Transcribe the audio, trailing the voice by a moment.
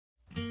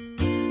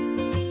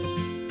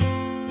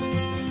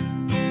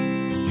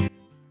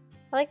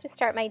I like to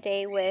start my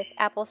day with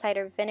apple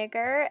cider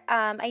vinegar.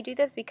 I do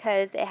this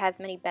because it has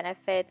many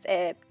benefits.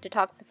 It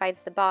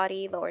detoxifies the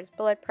body, lowers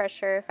blood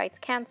pressure, fights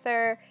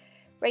cancer,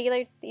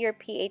 regulates your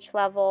pH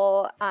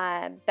level,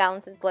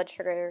 balances blood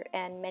sugar,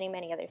 and many,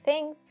 many other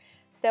things.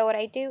 So what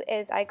I do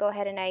is I go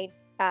ahead and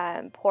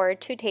I pour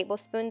 2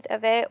 tablespoons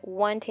of it,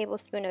 1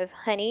 tablespoon of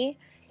honey.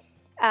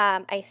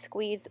 I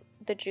squeeze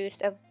the juice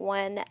of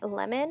 1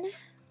 lemon.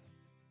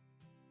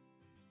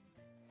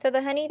 So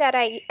the honey that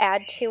I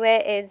add to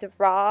it is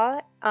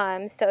raw,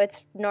 so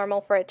it's normal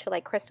for it to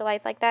like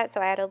crystallize like that. So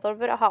I add a little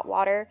bit of hot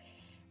water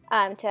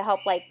to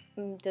help like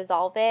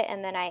dissolve it,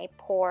 and then I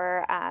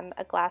pour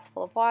a glass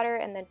full of water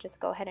and then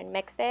just go ahead and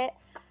mix it.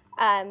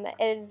 It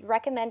is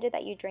recommended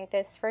that you drink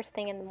this first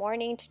thing in the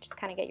morning to just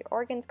kind of get your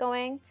organs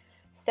going.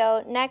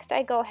 So next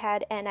I go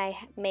ahead and I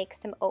make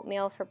some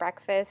oatmeal for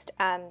breakfast.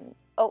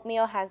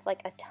 Oatmeal has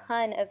like a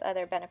ton of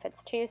other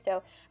benefits too,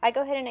 so I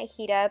go ahead and I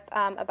heat up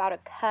about a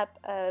cup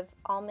of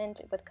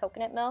almond with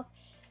coconut milk.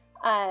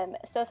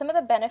 So some of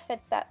the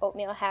benefits that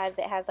oatmeal has,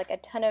 it has like a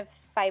ton of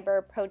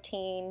fiber,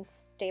 protein,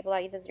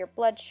 stabilizes your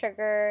blood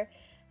sugar,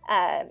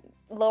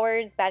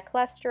 lowers bad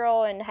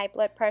cholesterol and high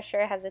blood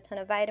pressure, has a ton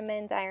of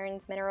vitamins,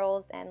 irons,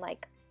 minerals, and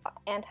like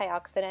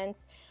antioxidants.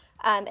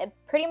 It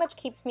pretty much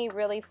keeps me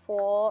really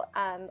full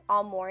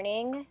all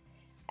morning.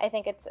 I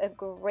think it's a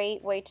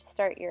great way to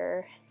start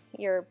your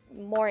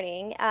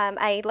morning.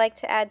 I like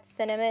to add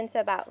cinnamon, so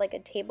about like a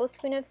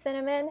tablespoon of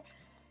cinnamon.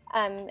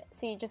 So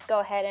you just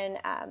go ahead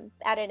and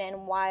add it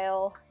in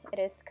while it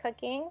is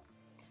cooking.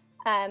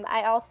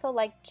 I also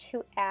like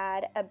to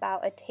add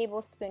about a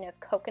tablespoon of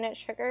coconut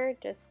sugar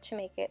just to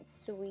make it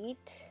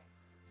sweet.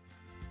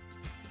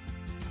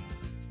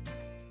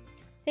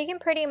 So you can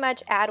pretty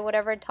much add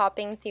whatever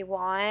toppings you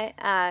want.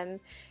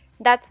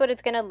 That's what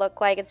it's going to look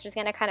like. It's just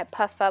going to kind of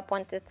puff up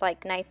once it's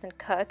like nice and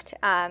cooked.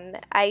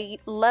 I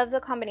love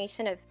the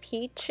combination of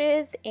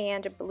peaches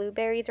and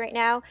blueberries right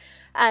now.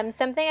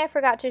 Something I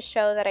forgot to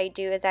show that I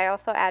do is I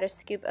also add a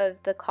scoop of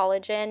the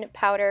collagen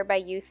powder by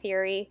You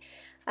Theory.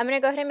 I'm going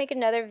to go ahead and make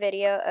another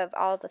video of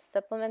all the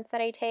supplements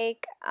that I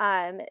take.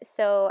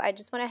 So I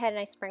just went ahead and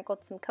I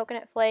sprinkled some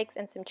coconut flakes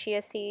and some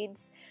chia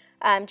seeds.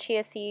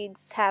 Chia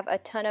seeds have a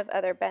ton of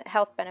other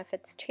health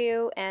benefits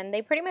too, and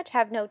they pretty much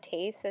have no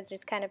taste, so it's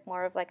just kind of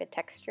more of like a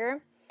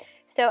texture.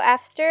 So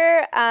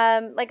after,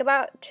 like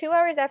about 2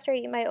 hours after I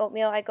eat my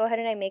oatmeal, I go ahead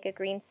and I make a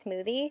green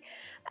smoothie.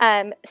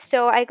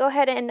 So I go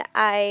ahead and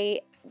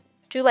I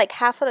do like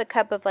half of the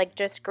cup of like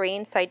just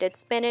greens. So I did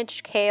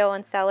spinach, kale,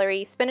 and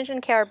celery. Spinach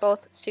and kale are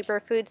both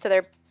superfoods, so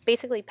they're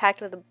basically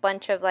packed with a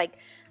bunch of like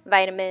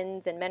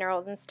vitamins and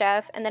minerals and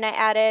stuff. And then I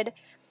added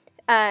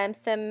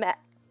some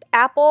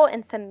apple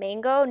and some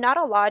mango, not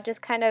a lot,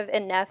 just kind of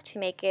enough to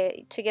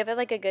give it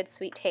like a good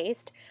sweet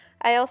taste.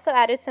 I also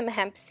added some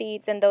hemp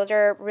seeds, and those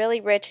are really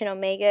rich in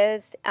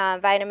omegas,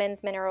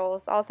 vitamins,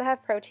 minerals, also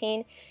have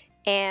protein,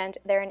 and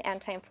they're an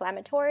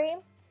anti-inflammatory.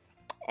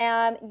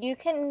 You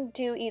can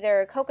do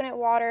either coconut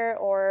water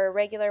or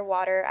regular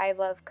water. I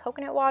love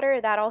coconut water.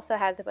 That also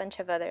has a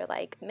bunch of other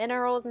like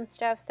minerals and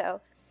stuff.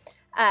 So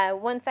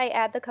once I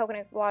add the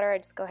coconut water, I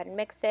just go ahead and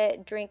mix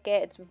it, drink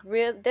it. It's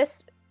real.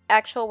 This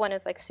actual one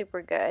is like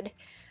super good.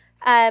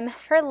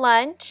 For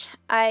lunch,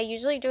 I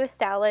usually do a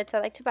salad. So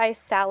I like to buy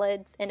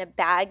salads in a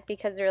bag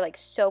because they're like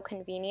so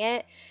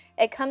convenient.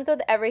 It comes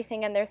with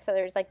everything in there. So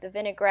there's like the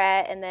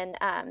vinaigrette, and then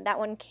that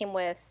one came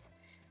with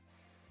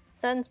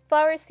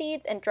sunflower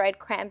seeds and dried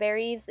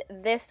cranberries.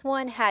 This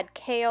one had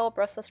kale,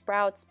 Brussels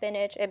sprouts,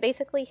 spinach. It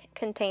basically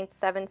contains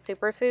 7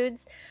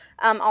 superfoods.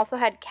 Also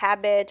had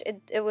cabbage.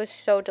 It was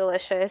so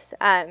delicious.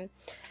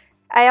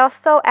 I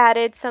also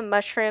added some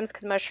mushrooms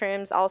because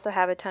mushrooms also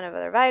have a ton of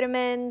other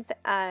vitamins,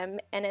 I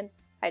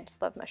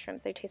just love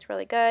mushrooms. They taste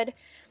really good.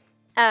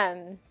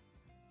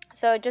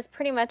 So just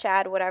pretty much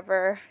add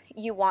whatever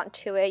you want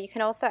to it. You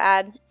can also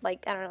add,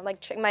 like, I don't know,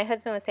 like my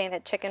husband was saying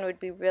that chicken would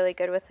be really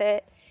good with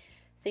it.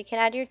 So you can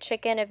add your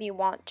chicken if you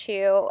want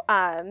to,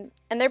 and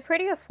they're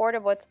pretty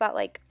affordable. It's about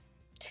like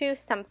 $2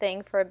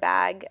 something for a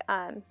bag,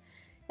 and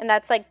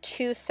that's like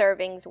 2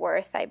 servings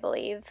worth, I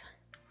believe.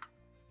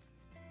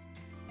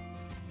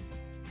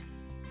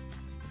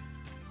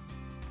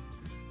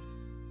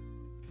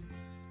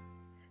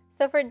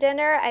 So for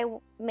dinner, I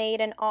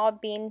made an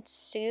all-bean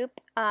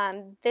soup.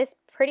 This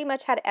pretty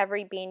much had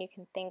every bean you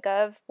can think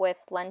of, with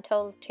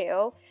lentils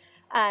too.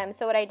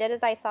 So what I did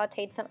is I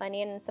sauteed some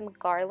onion and some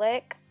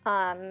garlic.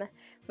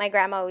 My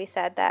grandma always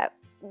said that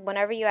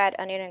whenever you add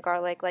onion and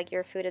garlic, like,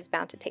 your food is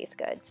bound to taste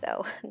good.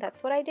 So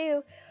that's what I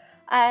do.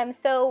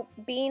 So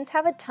beans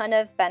have a ton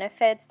of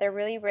benefits. They're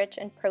really rich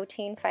in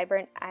protein, fiber,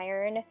 and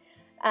iron.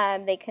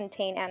 They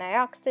contain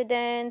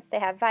antioxidants, they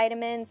have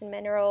vitamins and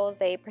minerals,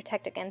 they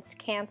protect against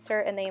cancer,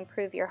 and they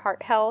improve your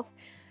heart health.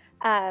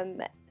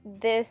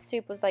 This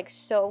soup was like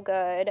so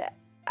good.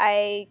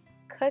 I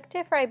cooked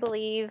it for, I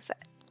believe,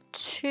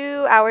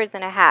 2 hours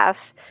and a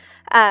half.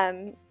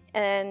 And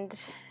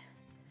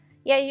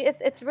Yeah,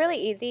 it's really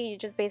easy. You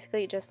just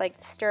basically just like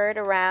stir it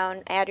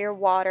around, add your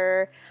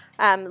water,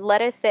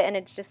 let it sit, and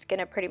it's just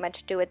gonna pretty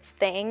much do its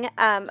thing.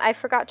 I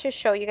forgot to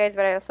show you guys,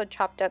 but I also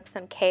chopped up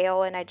some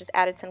kale and I just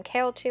added some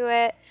kale to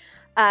it,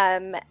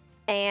 um,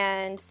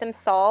 and some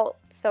salt.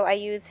 So I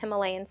use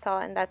Himalayan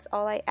salt, and that's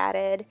all I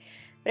added.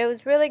 But it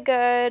was really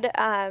good,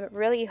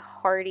 really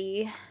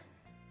hearty.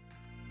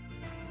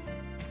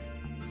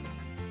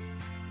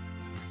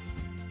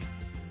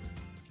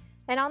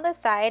 And on the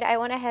side, I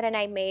went ahead and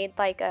I made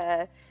like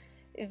a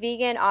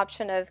vegan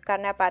option of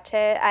carne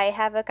pache. I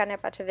have a carne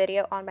pache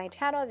video on my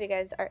channel if you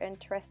guys are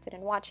interested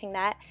in watching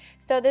that.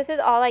 So this is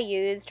all I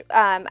used.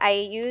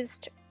 I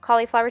used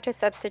cauliflower to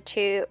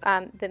substitute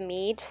the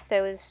meat. So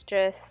it was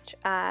just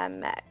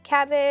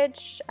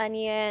cabbage,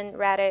 onion,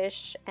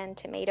 radish, and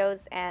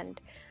tomatoes,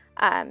 and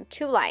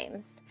 2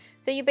 limes.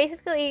 So you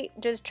basically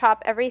just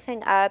chop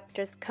everything up,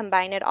 just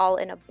combine it all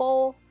in a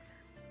bowl.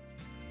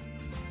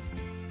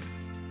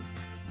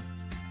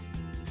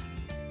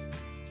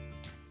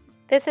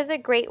 This is a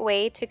great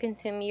way to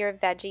consume your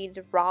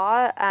veggies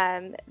raw.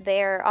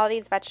 All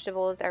these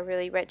vegetables are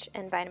really rich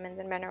in vitamins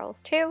and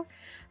minerals too.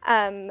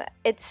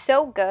 It's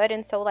so good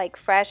and so like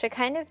fresh. It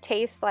kind of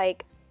tastes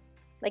like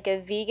a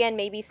vegan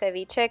maybe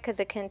ceviche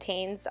because it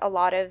contains a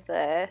lot of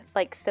the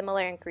like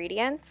similar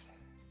ingredients.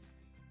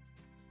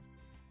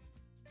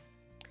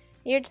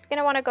 You're just going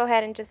to want to go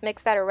ahead and just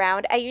mix that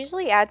around. I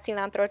usually add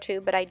cilantro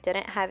too, but I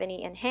didn't have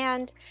any in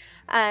hand.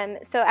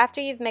 So after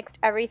you've mixed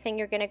everything,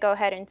 you're going to go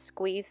ahead and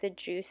squeeze the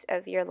juice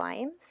of your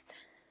limes.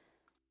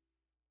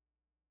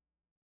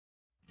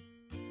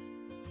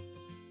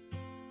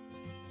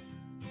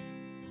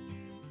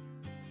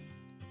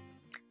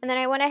 And then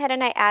I went ahead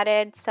and I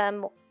added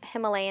some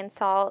Himalayan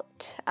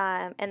salt,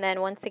 and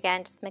then once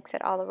again, just mix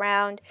it all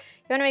around.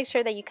 You want to make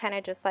sure that you kind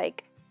of just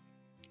like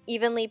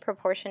evenly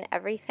proportion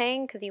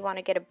everything because you want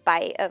to get a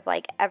bite of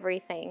like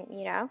everything,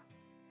 you know.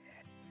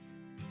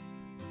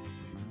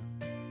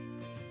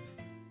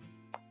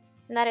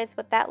 And that is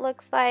what that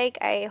looks like.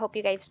 I hope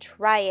you guys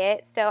try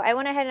it. So I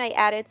went ahead and I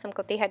added some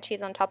cotija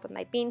cheese on top of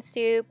my bean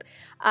soup.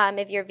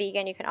 If you're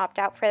vegan, you can opt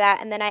out for that.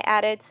 And then I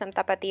added some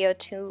tapatio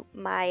to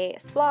my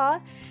slaw.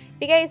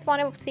 If you guys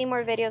want to see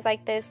more videos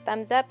like this,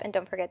 thumbs up and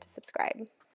don't forget to subscribe.